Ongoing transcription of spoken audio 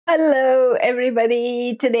Hello,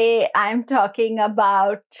 everybody. Today I'm talking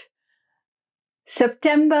about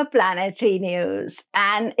September planetary news,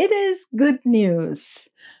 and it is good news.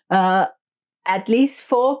 Uh, at least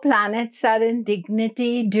 4 planets are in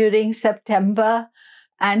dignity during September,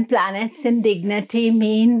 and planets in dignity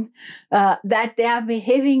mean that they are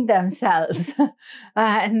behaving themselves.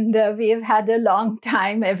 And we've had a long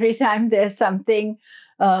time, every time there's something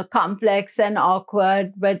complex and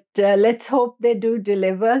awkward, but let's hope they do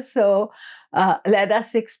deliver. So let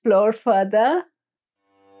us explore further.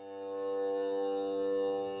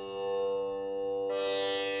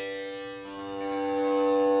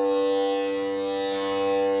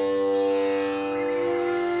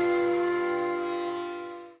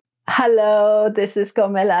 Hello, this is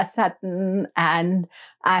Komilla Sutton, and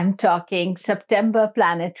I'm talking September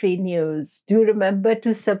planetary news. Do remember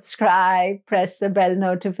to subscribe, press the bell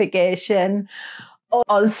notification.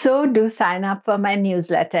 Also, do sign up for my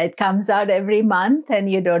newsletter. It comes out every month and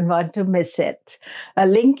you don't want to miss it. A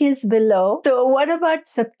link is below. So, what about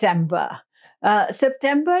September?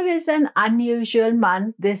 September is an unusual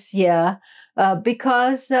month this year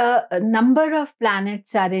because a number of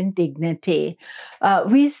planets are in dignity.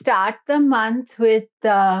 We start the month with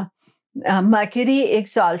Mercury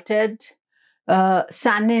exalted,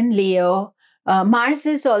 Sun in Leo. Mars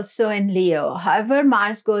is also in Leo. However,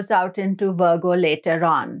 Mars goes out into Virgo later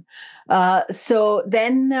on. So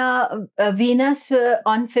then Venus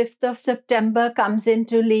on 5th of September comes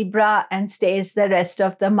into Libra and stays the rest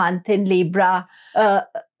of the month in Libra.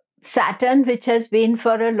 Saturn, which has been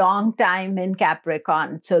for a long time in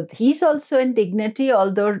Capricorn. So he's also in dignity,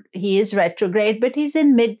 although he is retrograde, but he's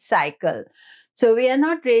in mid-cycle. So we are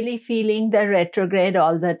not really feeling the retrograde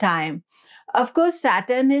all the time. Of course,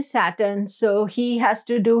 Saturn is Saturn, so he has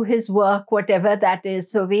to do his work, whatever that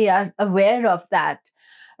is. So we are aware of that.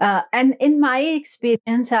 And in my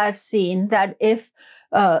experience, I've seen that if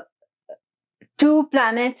 2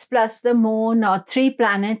 planets plus the moon or 3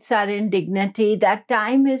 planets are in dignity, that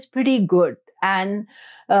time is pretty good. And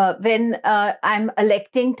when I'm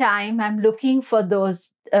electing time, I'm looking for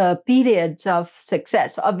those periods of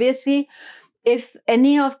success. Obviously, if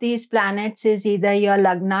any of these planets is either your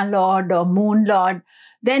Lagna Lord or Moon Lord,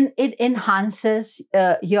 then it enhances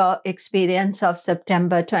your experience of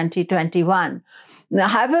September 2021. Now,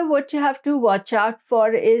 however, what you have to watch out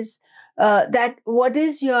for is that what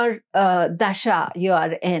is your dasha you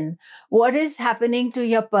are in? What is happening to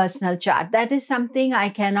your personal chart? That is something I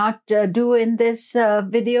cannot do in this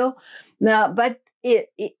video. But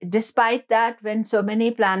despite that, when so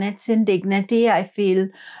many planets in dignity, I feel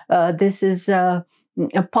this is a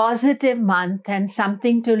positive month and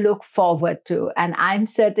something to look forward to. And I'm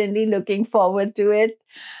certainly looking forward to it.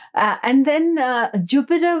 And then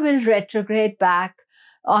Jupiter will retrograde back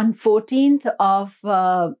on 14th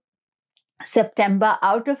of September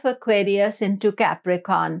out of Aquarius into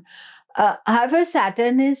Capricorn. However,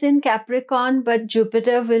 Saturn is in Capricorn, but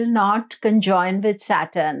Jupiter will not conjoin with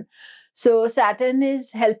Saturn. So Saturn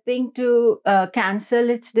is helping to cancel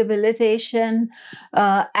its debilitation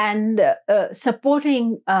and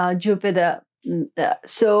supporting Jupiter.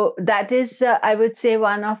 So that is, I would say,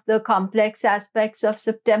 one of the complex aspects of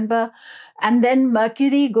September. And then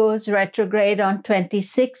Mercury goes retrograde on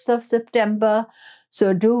 26th of September.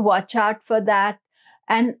 So do watch out for that.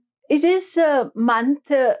 And it is a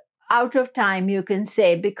month out of time, you can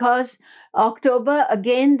say, because October,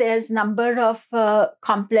 again, there's number of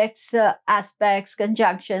complex aspects,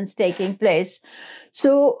 conjunctions taking place.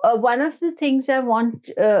 So one of the things I want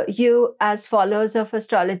you as followers of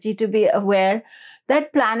astrology to be aware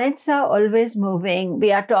that planets are always moving.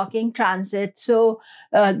 We are talking transit. So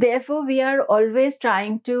therefore, we are always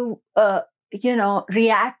trying to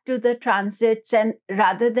react to the transits, and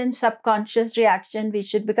rather than subconscious reaction, we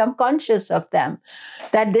should become conscious of them.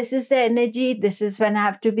 That this is the energy, this is when I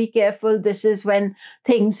have to be careful, this is when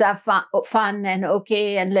things are fun and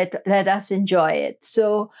okay, and let us enjoy it.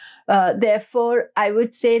 So therefore, I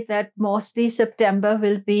would say that mostly September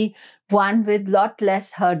will be one with lot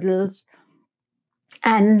less hurdles,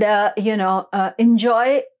 and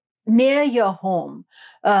enjoy near your home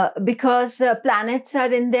because planets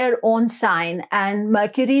are in their own sign, and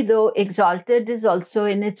Mercury, though exalted, is also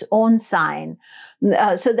in its own sign.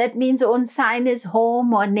 So that means own sign is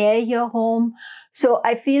home or near your home. So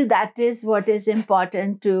I feel that is what is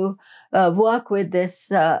important to work with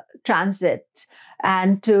this transit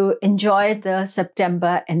and to enjoy the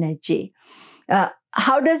September energy.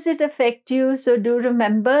 How does it affect you? So do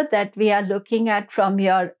remember that we are looking at from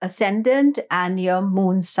your ascendant and your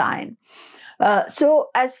moon sign. So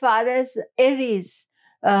as far as Aries,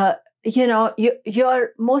 your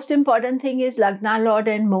most important thing is Lagna Lord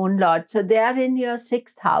and Moon Lord. So they are in your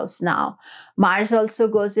sixth house now. Mars also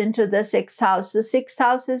goes into the sixth house. The sixth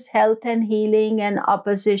house is health and healing and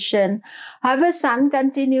opposition. However, Sun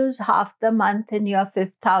continues half the month in your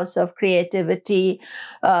fifth house of creativity.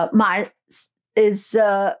 Mars is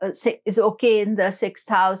okay in the sixth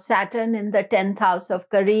house. Saturn in the 10th house of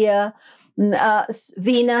career.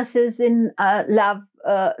 Venus is in love.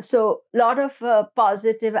 So a lot of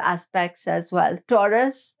positive aspects as well.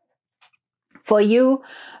 Taurus, for you,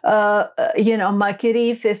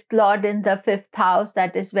 Mercury, fifth lord in the fifth house,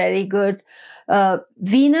 that is very good.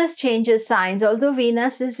 Venus changes signs. Although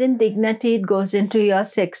Venus is in dignity, it goes into your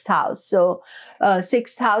sixth house. So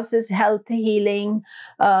sixth house is health, healing.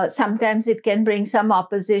 Sometimes it can bring some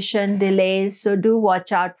opposition, delays. So do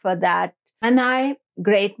watch out for that. And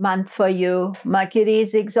great month for you. Mercury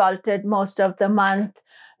is exalted most of the month.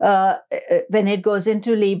 When it goes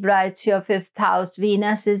into Libra, it's your fifth house.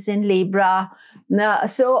 Venus is in Libra.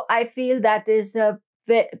 So I feel that is a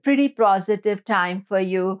pretty positive time for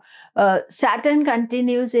you. Saturn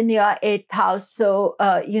continues in your eighth house. So,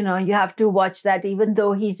 you have to watch that. Even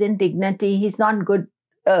though he's in dignity, he's not good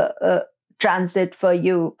transit for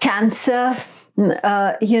you. Cancer,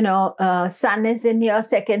 Sun is in your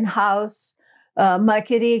second house.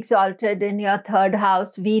 Mercury exalted in your third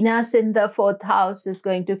house. Venus in the fourth house is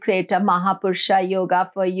going to create a Mahapurusha yoga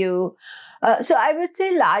for you. So I would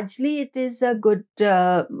say largely it is a good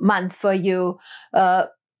month for you.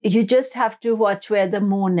 You just have to watch where the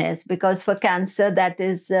moon is, because for Cancer, that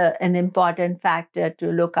is an important factor to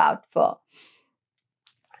look out for.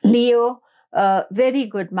 Leo, very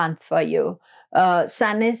good month for you.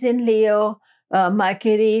 Sun is in Leo.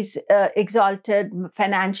 Mercury's exalted,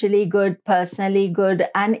 financially good, personally good.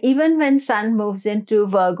 And even when Sun moves into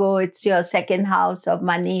Virgo, it's your second house of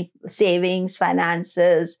money, savings,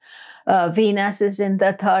 finances. Venus is in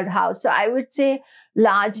the third house. So I would say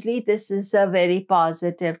largely this is a very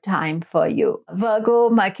positive time for you. Virgo,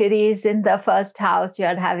 Mercury is in the first house.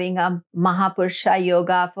 You're having a Mahapurusha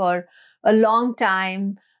yoga for a long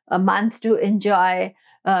time, a month to enjoy.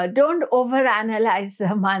 Don't overanalyze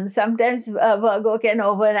the month. Sometimes Virgo can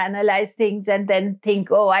overanalyze things and then think,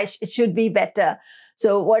 oh, it should be better.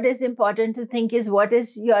 So what is important to think is what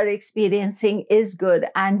is you're experiencing is good.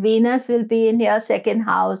 And Venus will be in your second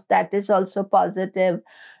house. That is also positive.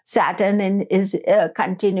 Saturn is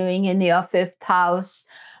continuing in your fifth house.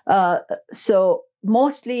 So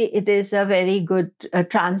mostly it is a very good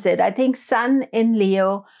transit. I think Sun in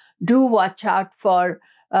Leo, do watch out for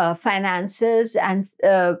finances and,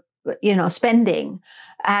 spending.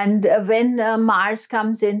 And when Mars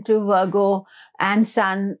comes into Virgo and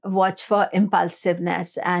Sun, watch for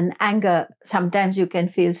impulsiveness and anger. Sometimes you can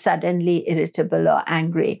feel suddenly irritable or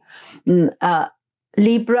angry.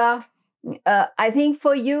 Libra, I think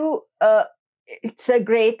for you, it's a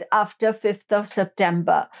great after 5th of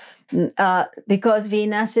September because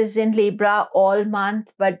Venus is in Libra all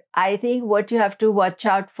month. But I think what you have to watch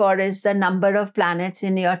out for is the number of planets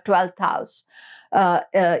in your 12th house.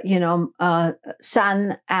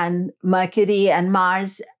 Sun and Mercury and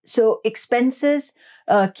Mars. So expenses,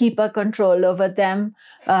 keep a control over them.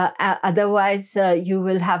 Otherwise, you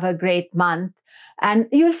will have a great month. And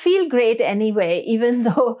you'll feel great anyway, even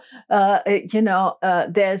though,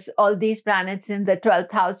 there's all these planets in the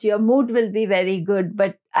 12th house. Your mood will be very good.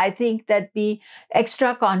 But I think that be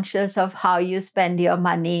extra conscious of how you spend your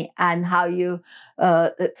money and how you,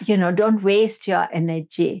 don't waste your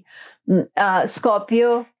energy.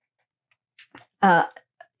 Scorpio,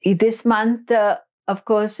 this month, of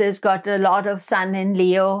course, has got a lot of Sun in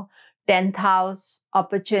Leo, 10th house,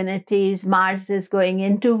 opportunities. Mars is going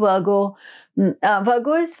into Virgo.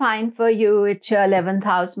 Virgo is fine for you. It's your 11th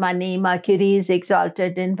house money. Mercury is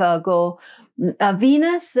exalted in Virgo.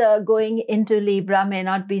 Venus going into Libra may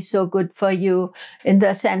not be so good for you in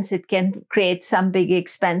the sense it can create some big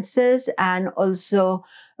expenses and also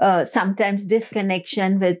sometimes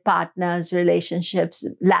disconnection with partners, relationships,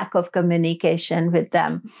 lack of communication with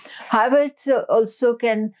them. However, it also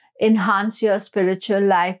can enhance your spiritual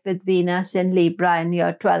life with Venus in Libra in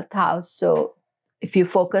your 12th house. So if you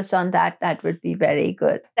focus on that, that would be very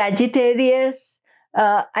good. Sagittarius,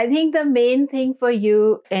 I think the main thing for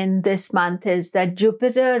you in this month is that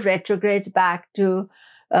Jupiter retrogrades back to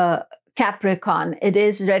Capricorn. It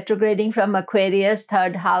is retrograding from Aquarius,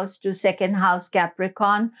 3rd house to 2nd house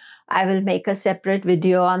Capricorn. I will make a separate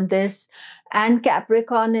video on this. And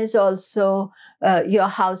Capricorn is also your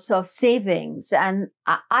house of savings. And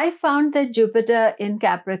I found that Jupiter in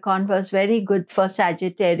Capricorn was very good for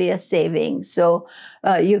Sagittarius savings. So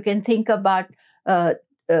you can think about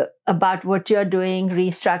about what you're doing,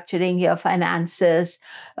 restructuring your finances.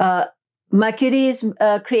 Mercury is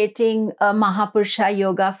creating a Mahapurusha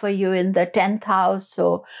yoga for you in the 10th house.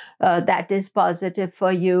 So that is positive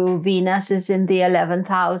for you. Venus is in the 11th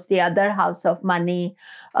house, the other house of money,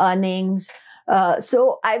 earnings.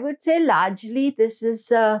 So I would say largely this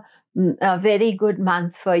is a very good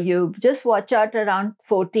month for you. Just watch out around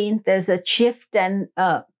 14th. There's a shift and,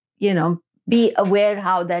 be aware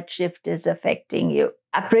how that shift is affecting you.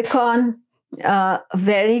 Capricorn,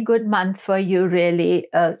 very good month for you, really.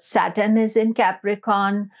 Saturn is in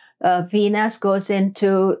Capricorn. Venus goes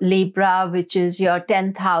into Libra, which is your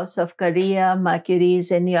 10th house of career. Mercury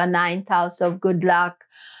is in your 9th house of good luck.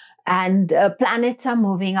 And planets are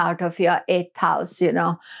moving out of your 8th house,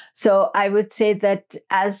 So I would say that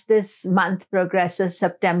as this month progresses,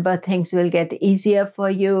 September, things will get easier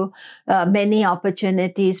for you. Many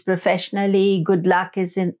opportunities professionally. Good luck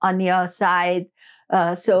is on your side.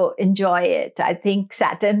 So enjoy it. I think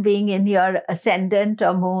Saturn being in your ascendant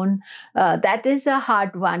or moon, that is a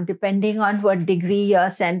hard one, depending on what degree your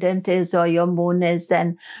ascendant is or your moon is,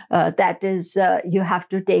 then that is, you have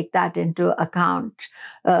to take that into account.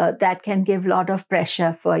 That can give a lot of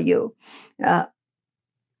pressure for you.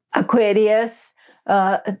 Aquarius,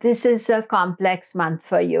 this is a complex month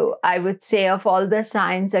for you. I would say of all the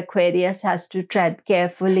signs, Aquarius has to tread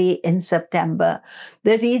carefully in September.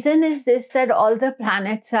 The reason is this, that all the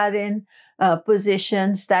planets are in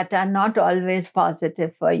positions that are not always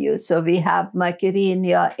positive for you. So we have Mercury in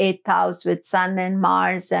your 8th house with Sun and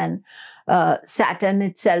Mars, and Saturn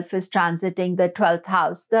itself is transiting the 12th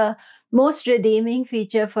house. The most redeeming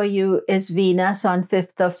feature for you is Venus on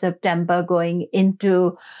 5th of September going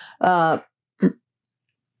into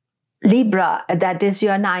Libra. That is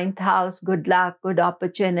your 9th house. Good luck, good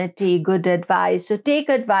opportunity, good advice. So take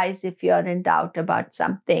advice if you're in doubt about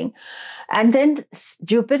something. And then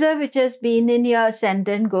Jupiter, which has been in your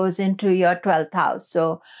ascendant, goes into your 12th house.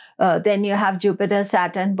 So then you have Jupiter,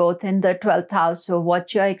 Saturn, both in the 12th house. So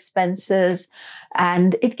watch your expenses.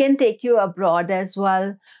 And it can take you abroad as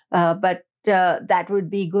well. But that would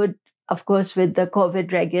be good. Of course, with the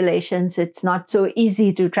COVID regulations, it's not so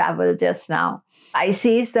easy to travel just now.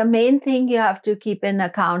 Pisces, the main thing you have to keep in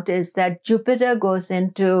account is that Jupiter goes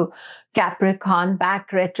into Capricorn,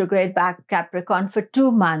 retrograde back Capricorn for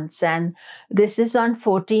 2 months. And this is on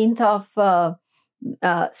 14th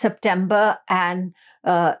of September, and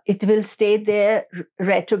it will stay there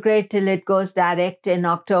retrograde till it goes direct in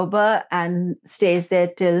October and stays there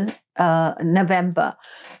till November.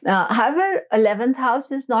 However, 11th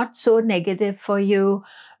house is not so negative for you.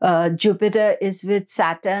 Jupiter is with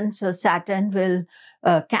Saturn, so Saturn will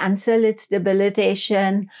cancel its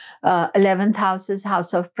debilitation. 11th house is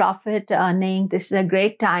house of profit, earning. This is a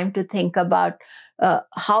great time to think about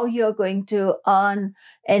how you're going to earn,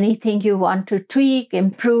 anything you want to tweak,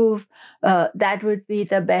 improve. That would be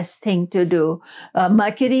the best thing to do.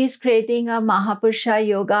 Mercury is creating a Mahapurusha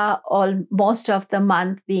yoga most of the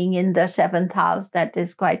month, being in the 7th house. That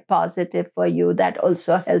is quite positive for you. That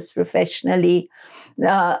also helps professionally.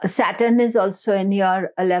 Saturn is also in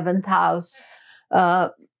your 11th house.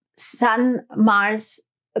 Sun, Mars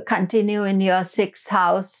continue in your 6th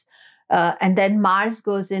house. And then Mars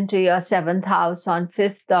goes into your 7th house on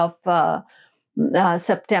 5th of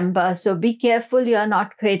September. So be careful you're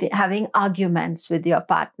not having arguments with your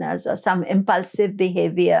partners or some impulsive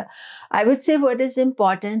behavior. I would say what is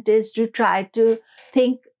important is to try to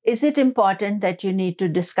think, is it important that you need to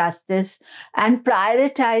discuss this, and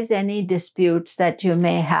prioritize any disputes that you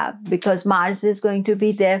may have, because Mars is going to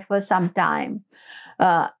be there for some time.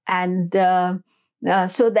 So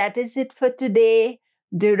that is it for today.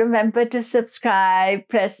 Do remember to subscribe,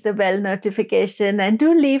 press the bell notification, and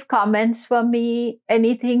do leave comments for me,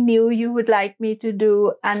 anything new you would like me to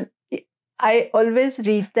do. And I always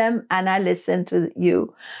read them and I listen to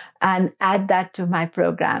you and add that to my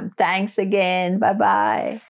program. Thanks again. Bye-bye.